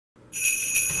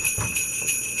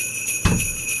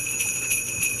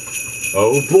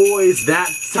Oh boys, that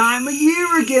time of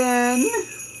year again!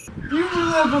 Do you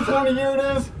realize what time of year it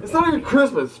is? It's not even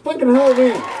Christmas, it's fucking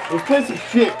Halloween. Let's play some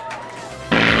shit.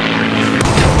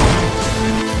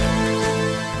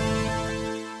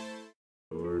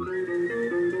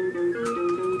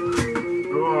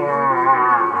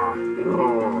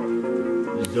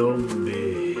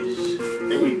 Zombies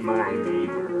Ate my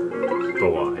neighbor. Go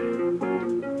on.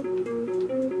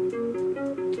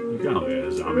 You can't be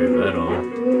a zombie if that on.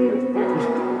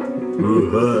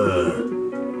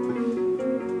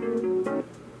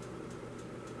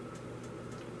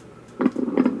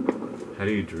 How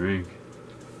do you drink?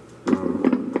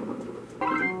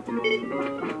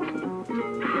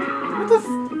 What the f...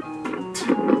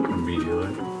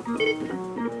 Immediately.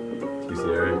 You see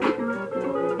that?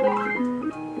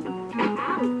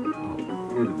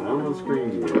 I'm on the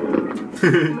screen, yeah.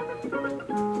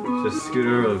 Just scoot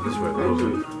over this way. That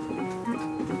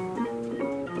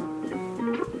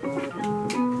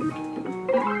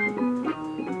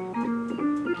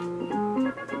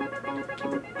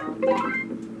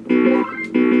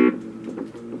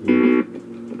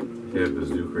yeah,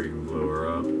 bazooka, you can blow her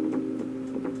up.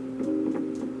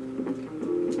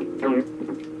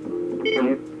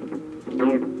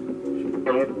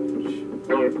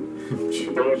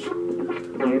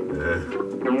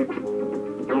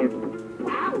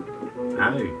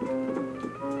 Hi.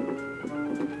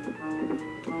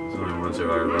 There's only one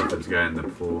survivor left. This guy in the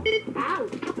pool.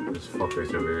 This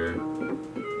fucker's over here.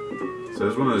 So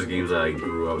it's one of those games that I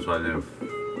grew up, so I know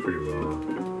pretty well.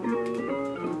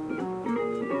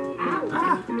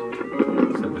 Ah!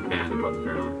 Set my hand above the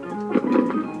ground.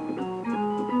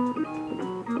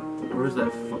 Where's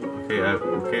that fuck?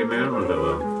 Okay, man, I don't know that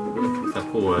well. Where's that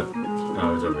pool at?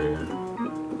 Oh, it's over here.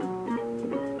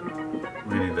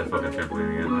 We need that fucking trampoline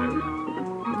again. There we go.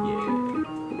 Yeah.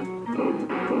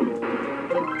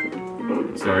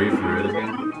 So, are you familiar with this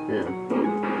game? Yeah.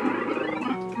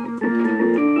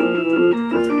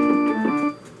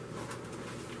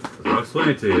 I'll explain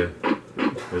it to you.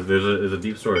 There's a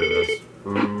deep story to this.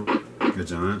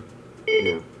 It's on it.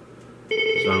 Yeah.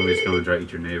 Zombies come and try to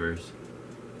eat your neighbors.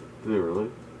 Is it really?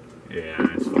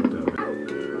 Yeah, it's fucked up. I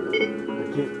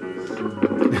can't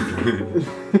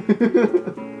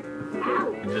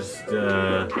Just,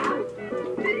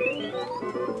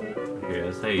 okay,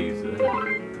 that's how you use it. There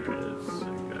it is.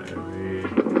 Okay,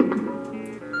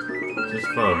 just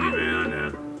follow me, man, I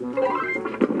know.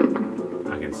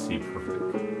 I can see perfect.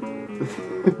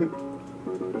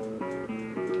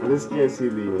 I just can't see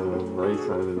the right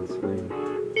side of the screen.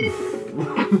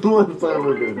 The left side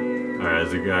we're good. Alright,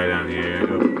 there's a guy down here.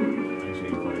 Oh, actually,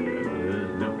 you probably do that.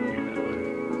 No, you can't that way.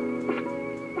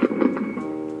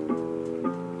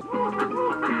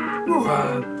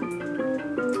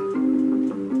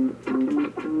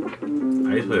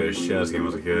 I used to play this chess game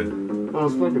as a kid. Oh,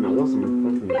 it's fucking awesome.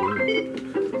 Fucking game.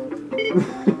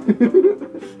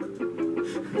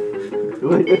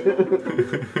 Like,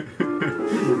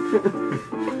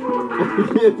 I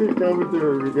can't do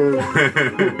commentary because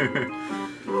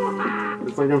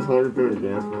it's like I'm talking through a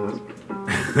gas mask.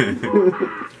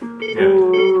 Yeah.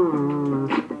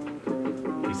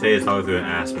 You say it's talking through an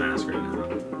ass mask right now.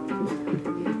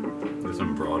 There's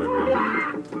some broad over here.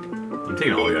 I'm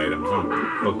taking all the items.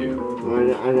 Fuck you. I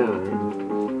got it.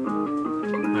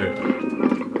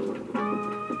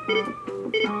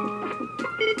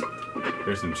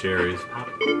 There's some cherries.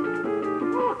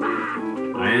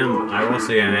 I will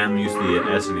say I am used to the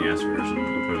SNES version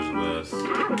opposed to this,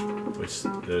 which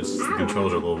the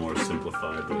controls are a little more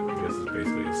simplified, but I guess it's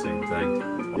basically the same thing.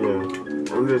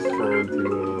 Yeah, I'm just trying to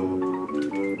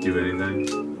do anything.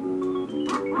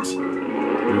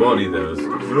 We all need those.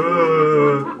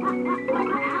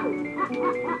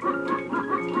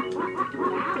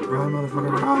 Run,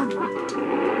 motherfucker, run!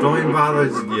 Don't even bother.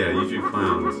 Yeah, use your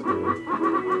clowns.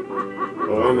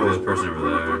 Oh, I know. There's a person over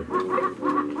there.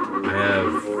 I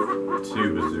have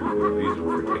 2 bazookas. These are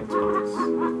for taking spots.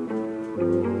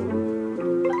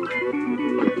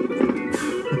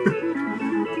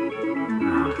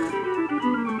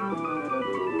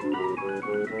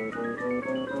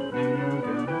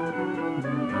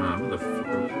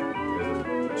 Motherfucker. There's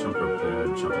a jump rope there,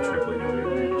 jump a trampoline over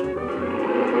here, jump rope there.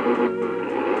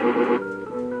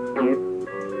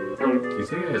 Do you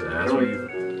think his ass when you...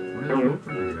 Where the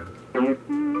fuck did he go?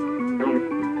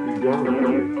 He's gone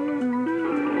already.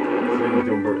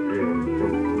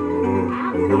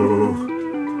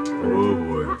 Oh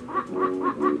boy.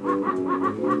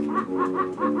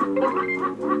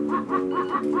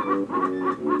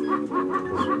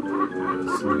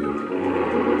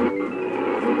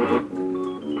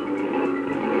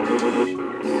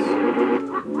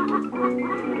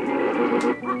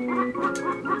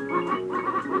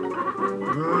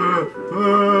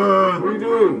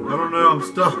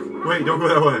 stuck. Wait, don't go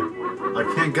that way. I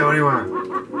can't go anywhere.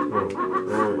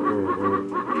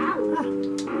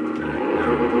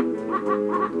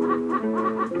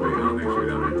 Wait, I don't think she's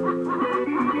down here.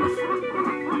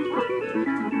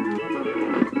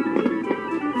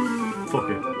 Fuck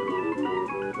it.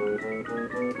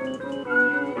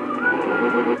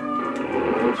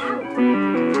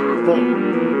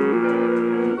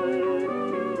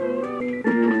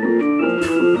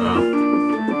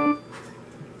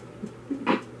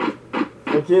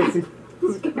 I can't see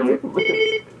this guy.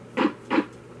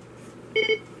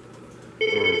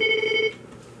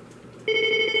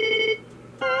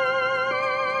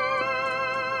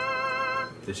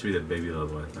 This should be the baby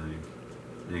level, I think.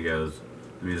 And it goes.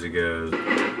 The music goes.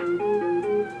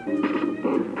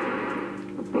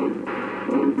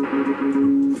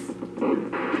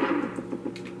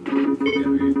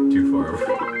 Can't be too far over.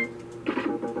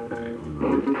 Alright, one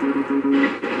more.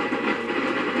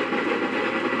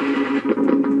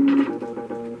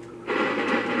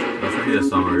 Let's repeat the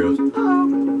song where it goes.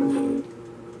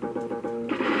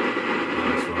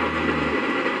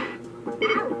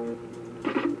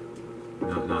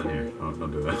 Not in here. Oh,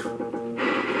 don't do that.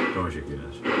 Don't want you to do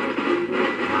this.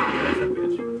 That's that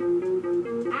bitch.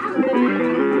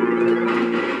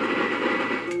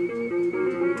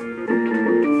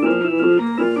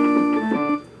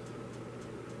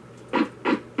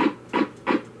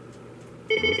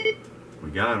 We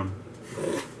got him.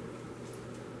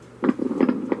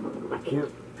 I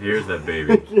can't. Here's that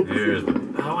baby. Here's the.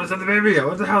 Oh, what's that the baby?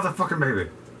 What the hell's that fucking baby?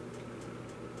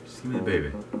 Just give me the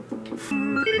baby.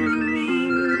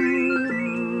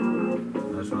 I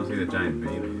just want to see the giant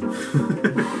baby.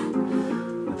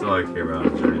 That's all I care about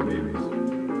is giant babies.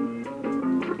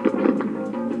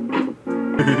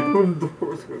 When the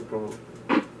door's gonna come up.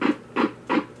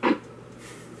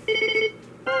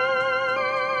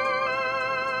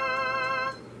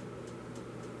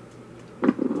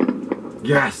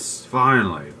 Yes!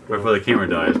 Finally! Right before the camera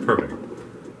dies. Perfect.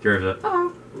 Here's that.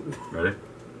 Oh. Ready?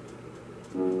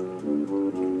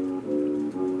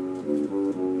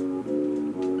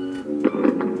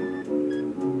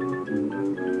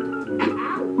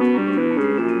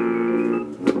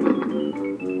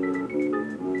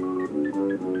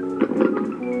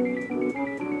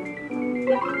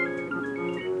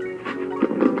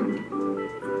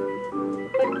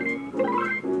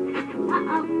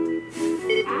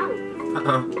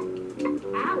 Uh-oh.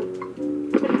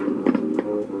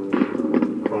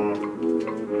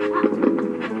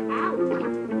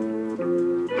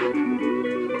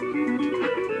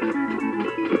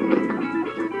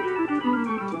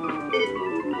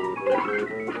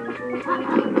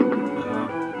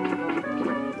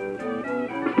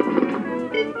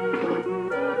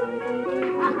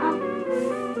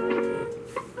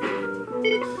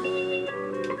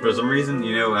 For some reason,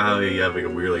 you know how you have like a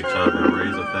weird like child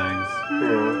memories of things?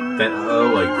 Yeah. That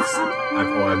like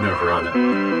I've never forgotten it.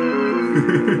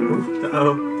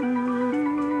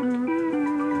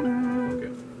 Okay.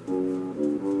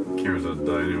 Camera's gonna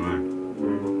die anyway.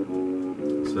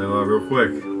 So real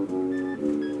quick.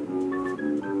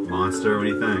 Monster, what do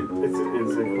you think?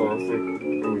 It's a classic.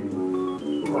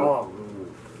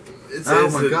 Oh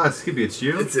my god, Skippy, it's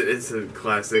you? It's a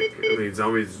classic. I mean,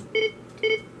 Zombies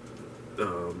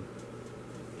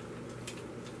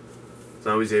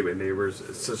Ate My Neighbors.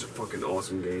 It's such a fucking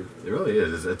awesome game. It really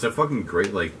is. It's a fucking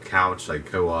great like couch like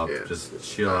co-op. Yeah. Just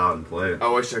chill out and play it. I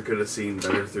wish I could have seen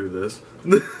better through this.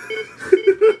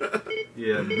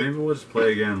 Yeah, maybe we'll just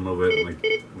play again a little bit like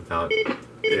without.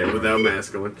 Yeah, without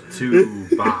mask on. Too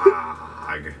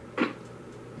bag.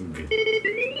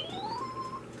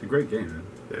 It's a great game, man.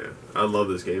 Yeah, I love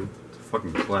this game. It's a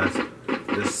fucking classic.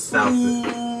 This South.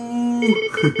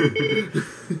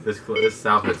 This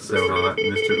South is so hot,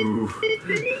 Mr. Ooh.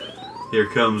 Here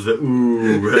comes the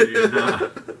ooh, ready or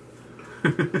not.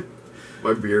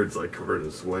 My beard's like covered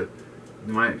in sweat.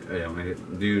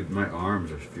 Dude, my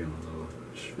arms are feeling a little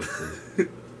schwitzy.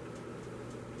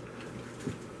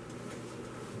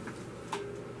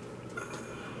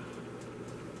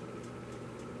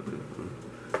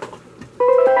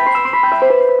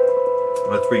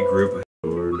 Let's regroup.